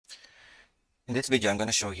In this video, I'm going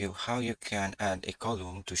to show you how you can add a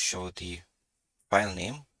column to show the file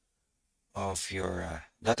name of your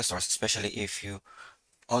data source, especially if you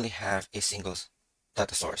only have a single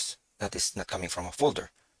data source that is not coming from a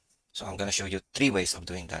folder. So I'm going to show you 3 ways of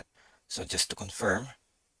doing that. So just to confirm,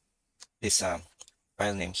 this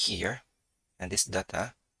file name here and this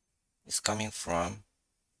data is coming from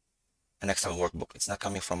an Excel workbook. It's not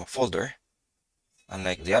coming from a folder,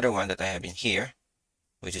 unlike the other one that I have in here,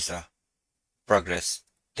 which is a progress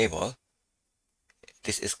table.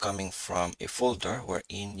 This is coming from a folder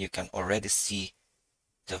wherein you can already see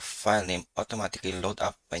the file name automatically load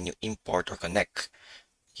up when you import or connect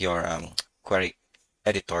your query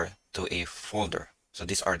editor to a folder. So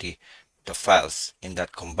these are the files in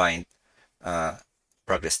that combined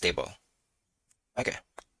progress table. Okay,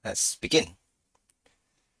 let's begin.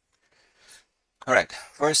 All right,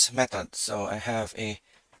 first method. So I have a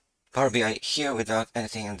Power BI here without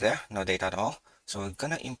anything in there, no data at all. So we're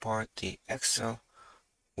gonna import the Excel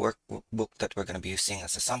workbook that we're gonna be using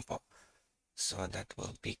as a sample. So that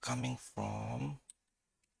will be coming from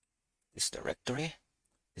this directory.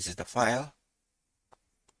 This is the file.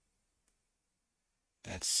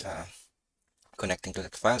 It's connecting to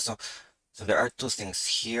that file. So there are 2 things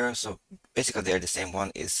here. So basically they're the same.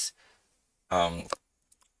 One is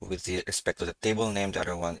with respect to the table name. The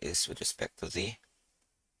other one is with respect to the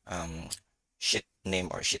sheet name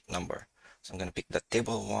or sheet number. So I'm going to pick the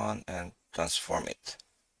table one and transform it.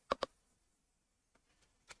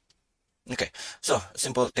 Okay, so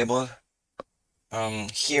simple table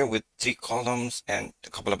here with 3 columns and a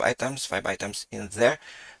couple of items, 5 items in there.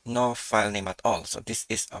 No file name at all. So this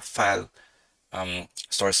is a file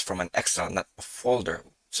source from an Excel, not a folder.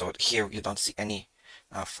 So here you don't see any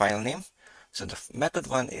file name. So the method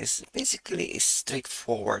one is basically a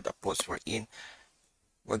straightforward approach wherein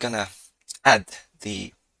we're gonna add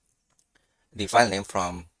the file name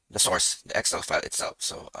from the source, the Excel file itself.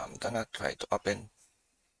 So I'm gonna try to open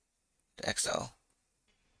the Excel.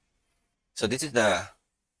 So this is the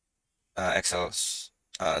Excel's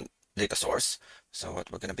data source. So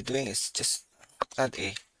what we're gonna be doing is just add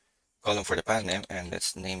a column for the file name, and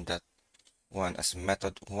let's name that one as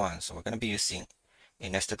method 1. So we're going to be using a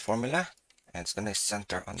nested formula, and it's going to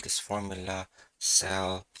center on this formula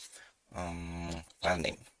cell file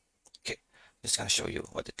name. Okay, just going to show you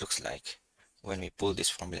what it looks like when we pull this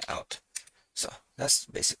formula out. So that's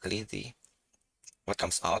basically what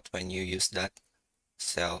comes out when you use that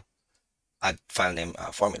cell add file name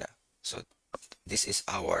formula. So this is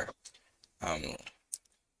our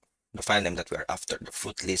the file name that we're after, the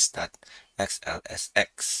fruit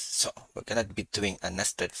list.xlsx. So we're gonna be doing a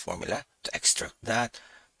nested formula to extract that.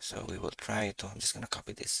 So we will try to, I'm just gonna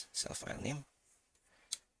copy this cell file name,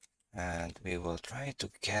 and we will try to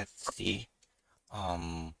get the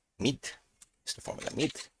mid, it's the formula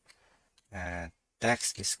mid, and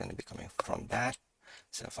text is gonna be coming from that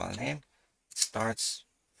cell file name. It starts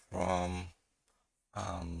from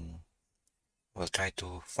we'll try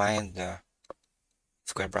to find the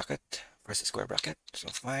square bracket, first square bracket. So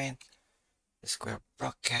find the square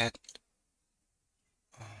bracket,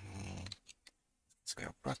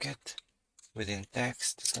 within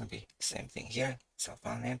text. It's going to be the same thing here, cell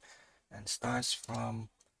file name, and starts from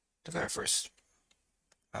the very first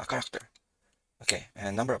character. Okay,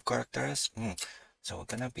 and number of characters. So we're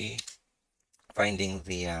going to be finding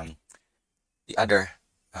the other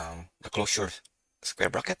the closure square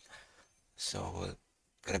bracket. So we're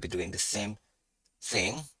going to be doing the same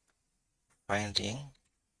thing, finding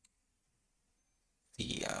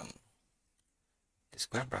the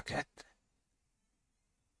square bracket,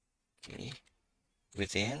 okay,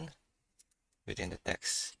 within the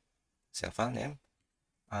text cell file name.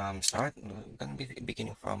 We're going to be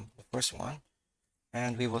beginning from the first one,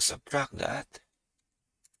 and we will subtract that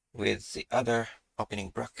with the other opening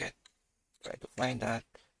bracket. Try to find that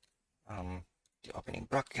the opening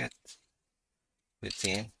bracket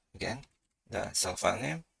within, again, the cell file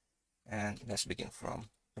name, and let's begin from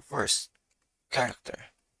the first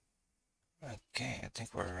character. Okay, I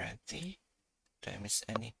think we're ready. Did I miss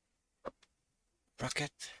any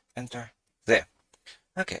bracket? Enter. There.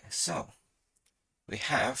 Okay, so we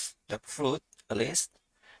have the fruit list,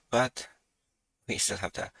 but we still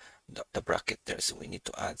have the bracket there, so we need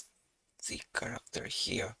to add the character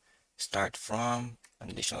here. Start from an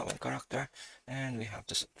additional 1 character, and we have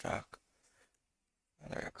to subtract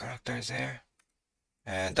another character there,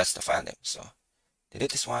 and that's the file name. So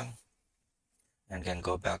delete this one, and then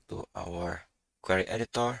go back to our query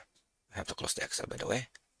editor. We have to close the Excel, by the way,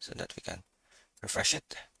 so that we can refresh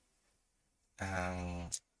it.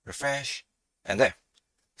 Refresh, and there,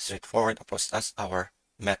 straightforward approach. That's our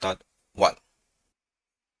method 1.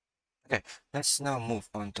 Okay, let's now move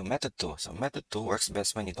on to method 2. So method 2 works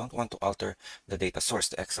best when you don't want to alter the data source,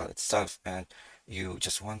 the Excel itself, and you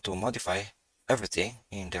just want to modify everything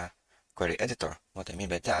in the query editor. What I mean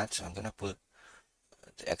by that, so I'm gonna pull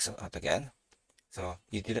the Excel out again. So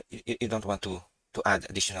you don't want to add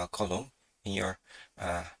additional column in your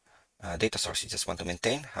uh, data source. You just want to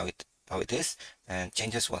maintain how it is, and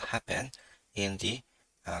changes will happen in the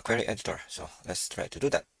query editor. So let's try to do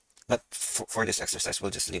that. But for this exercise,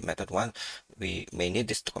 we'll just leave method 1. We may need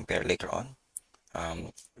this to compare later on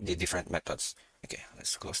the different methods. Okay,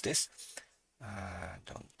 let's close this.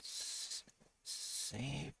 Don't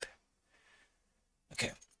save.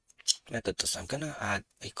 Okay, method 2. So I'm gonna add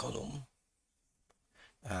a column,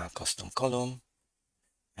 custom column,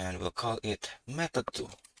 and we'll call it method 2.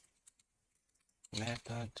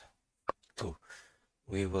 Method 2.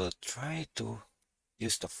 We will try to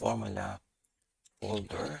use the formula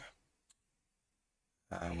folder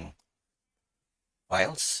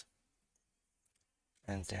files,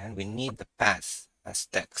 and then we need the path as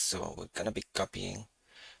text. So we're gonna be copying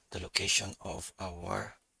the location of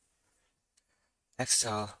our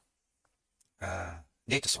Excel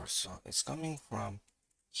data source. So it's coming from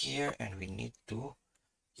here, and we need to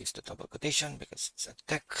use the double quotation because it's a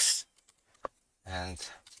text, and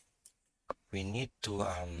we need to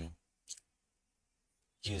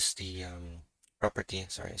use the property.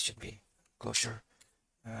 Sorry, it should be closure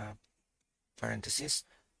parenthesis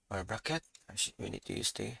or bracket. We need to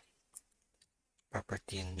use the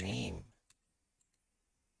property name,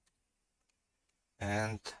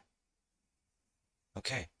 and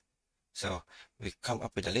okay, so we come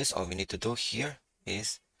up with a list. All we need to do here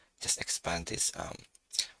is just expand this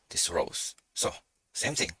these rows. So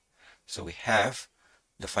same thing. So we have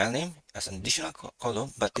the file name as an additional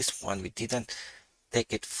column, but this one we didn't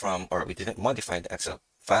take it from, or we didn't modify the Excel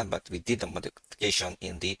file, but we did the modification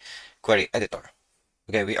in the query editor.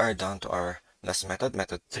 Okay, we are down to our last method,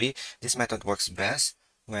 method 3. This method works best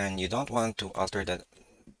when you don't want to alter the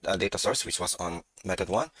data source, which was on method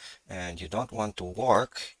 1, and you don't want to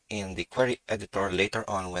work in the query editor later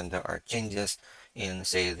on when there are changes in,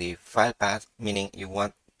 say, the file path, meaning you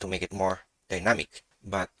want to make it more dynamic.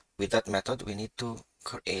 But with that method, we need to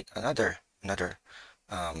create another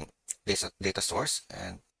data source.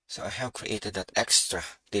 And so I have created that extra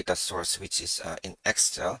data source, which is in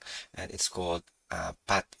Excel, and it's called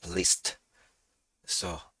path list.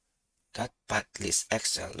 So that path list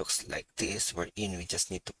Excel looks like this, wherein we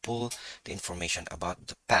just need to pull the information about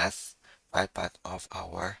the file path of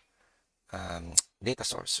our data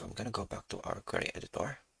source. So I'm going to go back to our query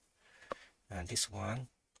editor, and this one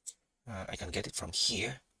I can get it from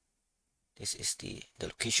here. This is the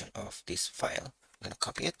location of this file. I'm going to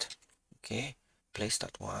copy it. Okay, place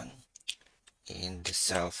that one in the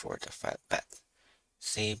cell for the file path.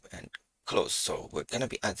 Save and close. So we're going to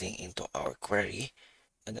be adding into our query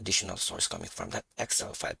an additional source coming from that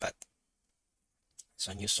Excel file path.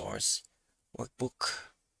 So new source,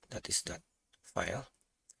 workbook, that is that file,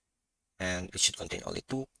 and it should contain only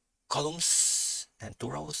 2 columns and 2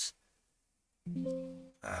 rows.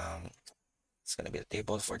 It's going to be a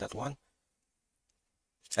table for that one.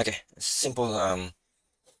 Okay, simple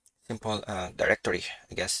directory,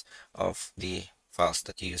 I guess, of the files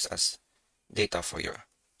that you use as data for your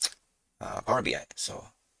Power BI.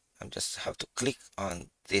 So I just have to click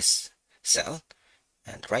on this cell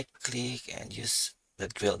and right click and use the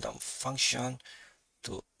drill down function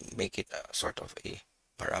to make it a sort of a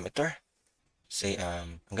parameter. Say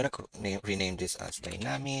I'm gonna rename this as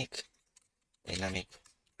dynamic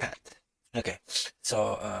path. Okay,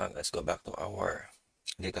 so let's go back to our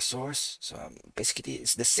data source. So basically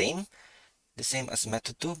it's the same as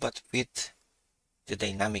method 2, but with the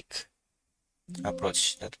dynamic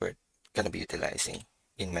approach that we're gonna be utilizing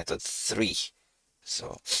in method 3.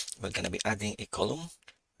 So we're gonna be adding a column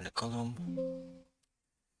and a column,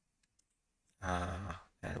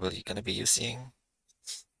 and we're gonna be using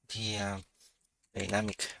the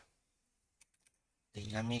dynamic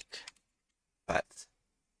path.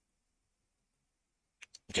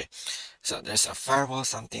 Okay, so there's a firewall,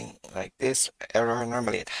 something like this error.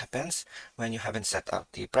 Normally it happens when you haven't set up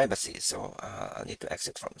the privacy. So I'll need to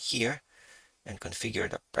exit from here and configure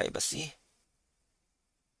the privacy.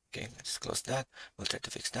 Okay, let's close that. We'll try to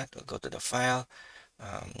fix that. We'll go to the file,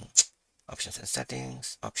 options and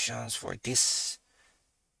settings, options for this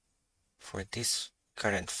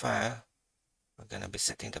current file. We're gonna be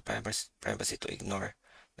setting the privacy to ignore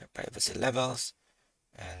the privacy levels.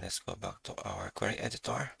 And let's go back to our query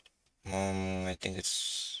editor. I think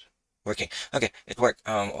it's working. Okay, it worked.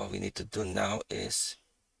 All we need to do now is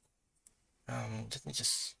let me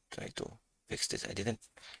just try to fix this. I didn't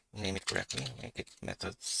name it correctly. Make it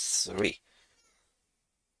method 3.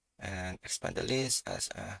 And expand the list as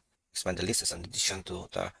an addition to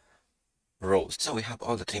the rows. So we have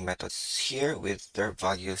all the 3 methods here with their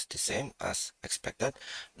values the same as expected.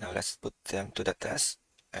 Now let's put them to the test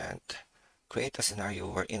and create a scenario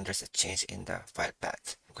wherein there's a change in the file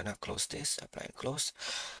path. I'm gonna close this, apply and close.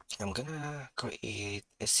 I'm gonna create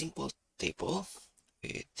a simple table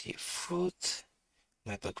with the fruit,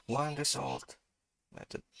 method 1 result,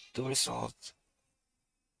 method 2 result,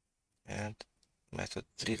 and method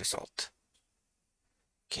 3 result.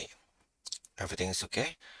 Okay, everything is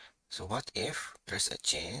okay. So what if there's a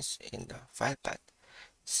change in the file path?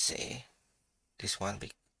 Say this one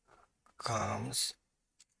becomes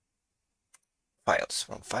files,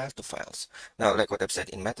 from file to files. Now, like what I've said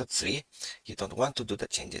in method 3, you don't want to do the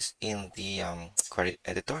changes in the query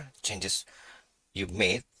editor. Changes you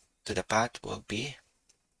made to the path will be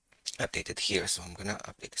updated here. So I'm gonna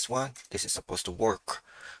update this one. This is supposed to work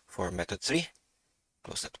for method 3.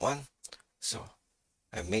 Close that one. So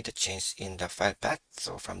I made a change in the file path.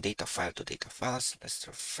 So from data file to data files. Let's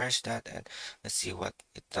refresh that and let's see what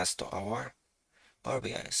it does to our Power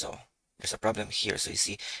BI. So there's a problem here. So you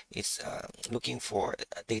see it's looking for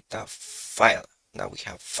a data file. Now we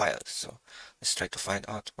have files. So let's try to find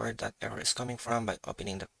out where that error is coming from by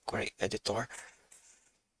opening the query editor.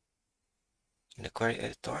 In the query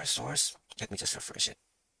editor source, let me just refresh it.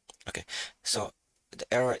 Okay, so the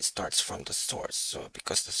error starts from the source. So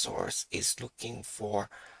because the source is looking for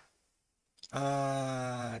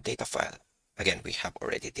data file. Again, we have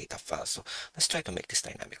already data file. So let's try to make this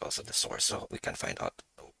dynamic also the source, so we can find out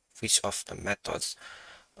which of the methods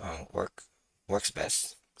works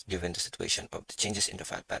best given the situation of the changes in the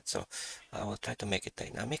file path. So I will try to make it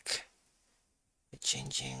dynamic by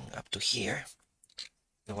changing up to here,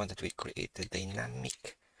 the one that we created,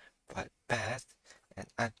 dynamic file path, and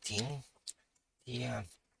adding the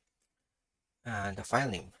file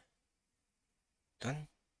name. Done.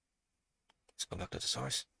 Let's go back to the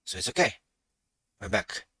source. So it's okay. We're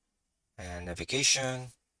back. And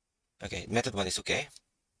navigation. Okay, method 1 is okay.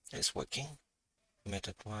 It's working.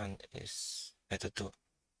 Method 2.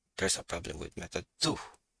 There's a problem with method 2.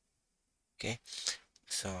 Okay,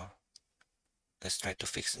 so let's try to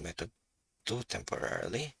fix method 2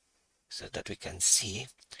 temporarily so that we can see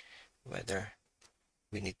whether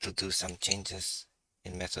we need to do some changes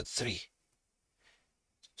in method 3.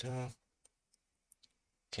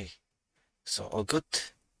 Okay, so all good.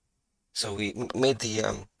 So we made the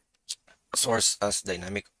source as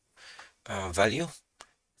dynamic value.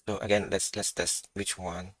 So again, let's test which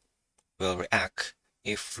one will react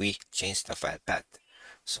if we change the file path.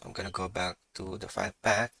 So I'm gonna go back to the file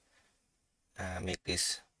path, make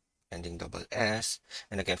this ending double S,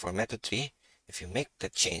 and again for method 3, if you make the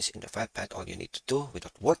change in the file path, all you need to do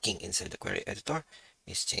without working inside the query editor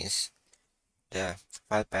is change the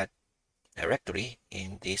file path directory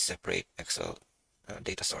in the separate Excel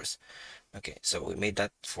data source. Okay, so we made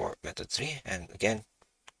that for method 3, and again,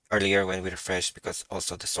 earlier when we refreshed, because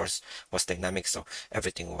also the source was dynamic, so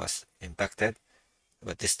everything was impacted.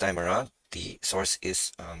 But this time around, the source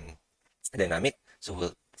is dynamic, so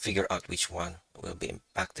we'll figure out which one will be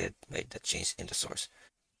impacted by the change in the source.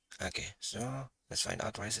 Okay, so let's find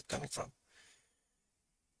out where is it coming from.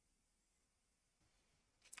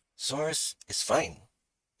 Source is fine.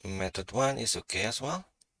 Method 1 is okay as well.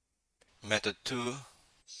 Method 2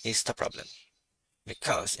 is the problem,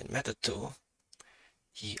 because in method 2,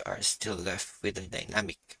 you are still left with a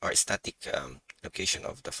dynamic or static location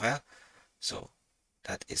of the file. So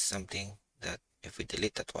that is something that if we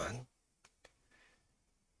delete that one,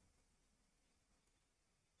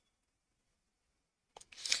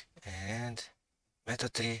 and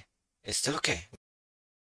method 3 is still okay.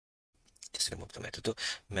 Just remove the method 2.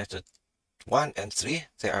 Method 1 and 3,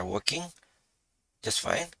 they are working just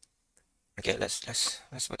fine. Okay, let's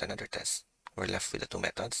put another test. We're left with the 2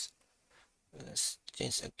 methods. Let's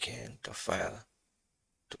change again the file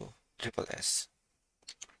to SSS.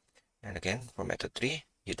 And again, for method 3,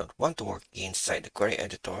 you don't want to work inside the query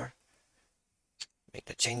editor. Make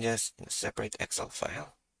the changes in a separate Excel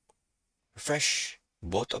file. Refresh.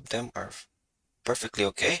 Both of them are perfectly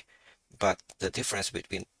okay, but the difference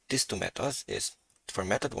between these 2 methods is for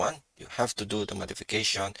method 1, you have to do the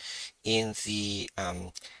modification in the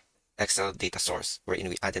Excel data source, wherein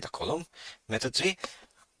we added a column. Method 3,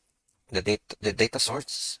 the data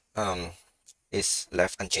source is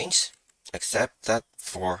left unchanged, except that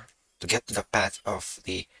to get to the path of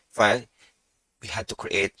the file, we had to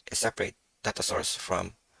create a separate data source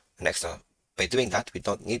from an Excel. By doing that, we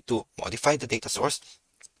don't need to modify the data source,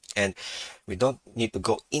 and we don't need to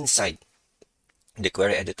go inside the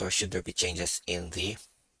query editor should there be changes in the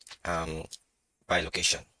file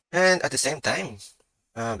location. And at the same time,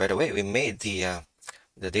 by the way, we made the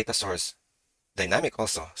data source dynamic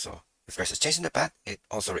also. So if there's a change in the path, it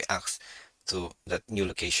also reacts to that new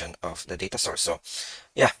location of the data source. So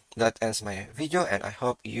yeah, that ends my video, and I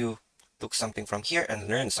hope you took something from here and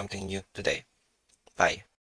learned something new today. Bye.